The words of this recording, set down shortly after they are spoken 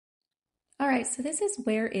All right, so this is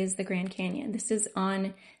Where is the Grand Canyon? This is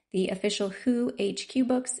on the official Who HQ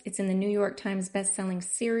books. It's in the New York Times best-selling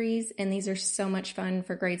series, and these are so much fun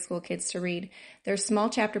for grade school kids to read. They're small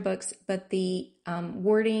chapter books, but the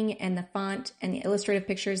wording and the font and the illustrative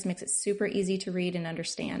pictures makes it super easy to read and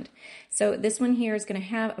understand. So this one here is going to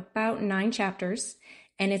have about 9 chapters,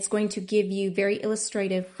 and it's going to give you very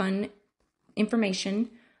illustrative, fun information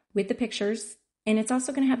with the pictures. And it's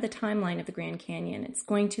also going to have the timeline of the Grand Canyon. It's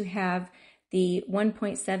going to have the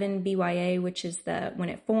 1.7 BYA, which is the when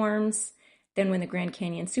it forms, then when the Grand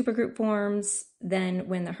Canyon supergroup forms, then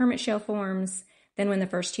when the hermit shale forms, then when the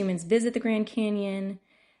first humans visit the Grand Canyon.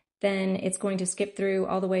 Then it's going to skip through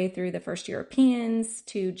all the way through the first Europeans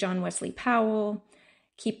to John Wesley Powell,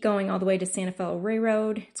 keep going all the way to Santa Fe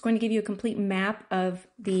Railroad. It's going to give you a complete map of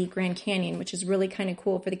the Grand Canyon, which is really kind of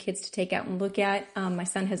cool for the kids to take out and look at. My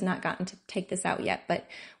son has not gotten to take this out yet, but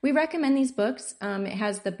we recommend these books. It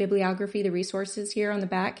has the bibliography, the resources here on the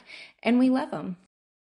back, and we love them.